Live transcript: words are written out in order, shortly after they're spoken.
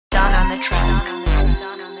the track.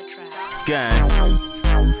 Gang,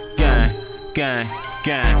 gang, gang,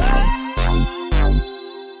 gang.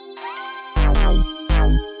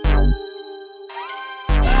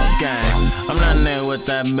 Gang, I'm that nigga with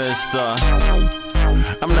that bitch star.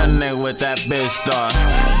 I'm that nigga with that bitch star.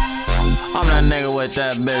 I'm that nigga with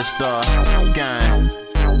that bitch star. Gang,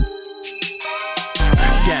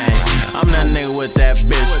 gang, I'm that nigga with that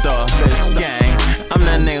bitch star. Gang, I'm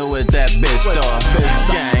that nigga with that bitch star.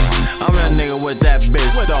 Gang, I'm that nigga with that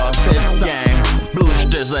bitch star. Gang, blue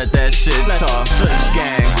strips, let that shit talk.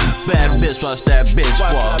 Gang, bad bitch, watch that bitch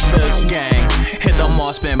walk. Gang, hit them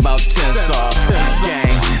all, spin about 10 off.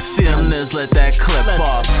 Gang, see them niggas, let that clip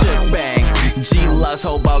off. Shit bang, G-Locks,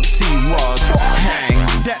 hold about T-Ross. Hang,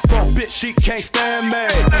 that broke bitch, she can't stand me.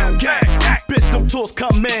 Gang, bitch, them tools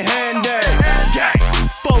come in handy. Gang,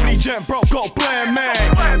 40 gen bro, go blame me.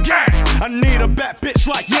 Gang, I need a bad bitch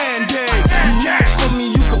like Yandy. Gang, for me,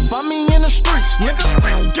 you can find me in the streets,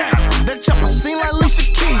 nigga. Gang, that chopper seem like Alicia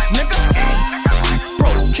Keys, nigga.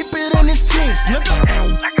 Bro, keep it in his jeans, nigga.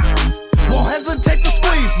 Won't hesitate to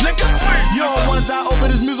squeeze, nigga. You don't wanna die,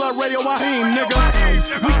 open this music like Radio Wahim, nigga.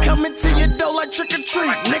 We coming to your door like trick or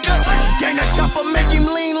treat, nigga. Gang, that chopper make him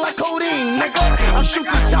lean like codeine, nigga. I shoot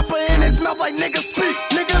this chopper in his mouth like nigga speak,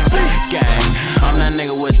 nigga speak. Gang, I'm that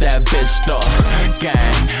nigga with that bitch star.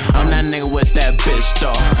 Gang, I'm that nigga with that bitch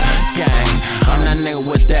star. Gang, I'm that nigga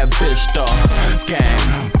with that bitch star.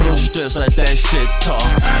 Gang, blue strips, let that shit talk.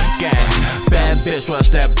 Gang, bad bitch, watch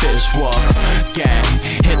that bitch walk.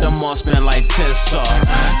 Gang, hit them all, spin like 10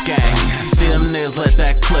 off. Gang, see them niggas, let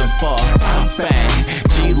that clip off. Bang,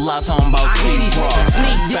 G-Locks on about T-Ross.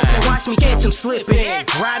 Sneak dick and watch me catch him slipping.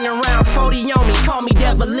 Riding around 40 on me, call me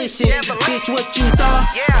Devolution. Bitch, what you thought?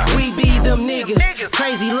 We be them niggas.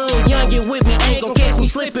 Crazy little youngin' with me, ain't gon' catch me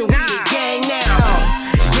slipping. We the gang now.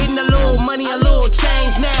 Getting a little money, a little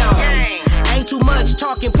change now. Ain't too much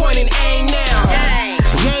talking, pointing aim now.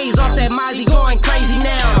 Yase off that Mozzie, going crazy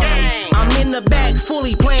now. I'm in the back,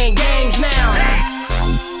 fully playing games now.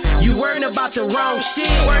 You worried about the wrong shit.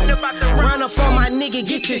 Run up on my nigga,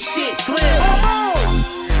 get your shit flipped.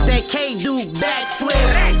 That K do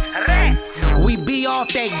backflip. We be off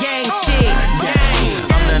that gang shit.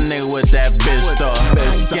 Gang. I'm that nigga with that bitch star.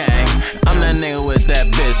 Gang, I'm that nigga with that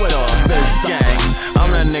bitch star. Gang,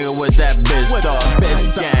 I'm that nigga with that bitch star.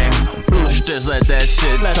 Gang, blue strips, let that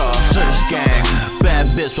shit talk. Gang, bad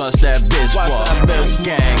bitch, watch that bitch walk.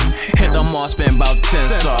 Gang, hit them all, spin about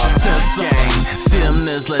 10 off. Gang, see them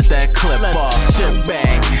niggas, let that clip off. Shit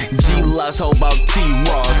bang, G-Locks, hold about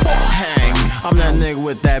T-Ross. Hang, I'm that nigga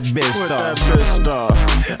with that bitch star.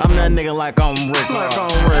 I'm that nigga like I'm Rick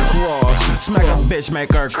Ross. Smack a bitch,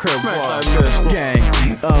 make her crib walk.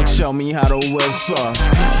 Gang, show me how to whip saw.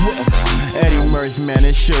 Eddie Murphy, man,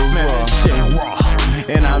 this shit raw.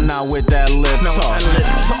 And I'm not with that lip talk.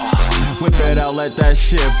 Whip it out, let that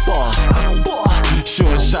shit fall.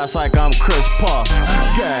 Shooting shots like I'm Chris Paul.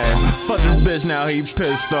 Gang, fuck this bitch, now he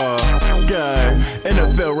pissed off. Gang, in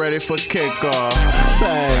the field ready for kickoff.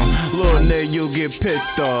 Bang, little nigga, you get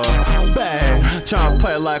picked off. Bang, tryna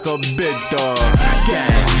play like a big dog.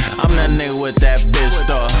 Gang, I'm that nigga with that bitch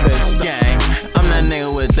star. Gang, I'm that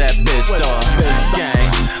nigga with that bitch star.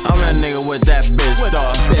 Gang, I'm that nigga with that bitch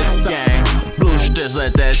star. Gang, blue strips,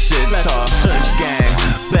 let that shit talk.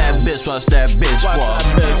 Gang, bad bitch, watch that bitch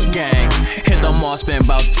walk. Gang, hit them all, spin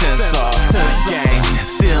about 10 off. Gang,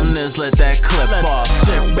 see them niggas, let that clip off.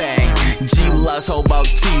 Shit bang, G-Locks, hold about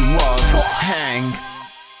T-Ross. Hang.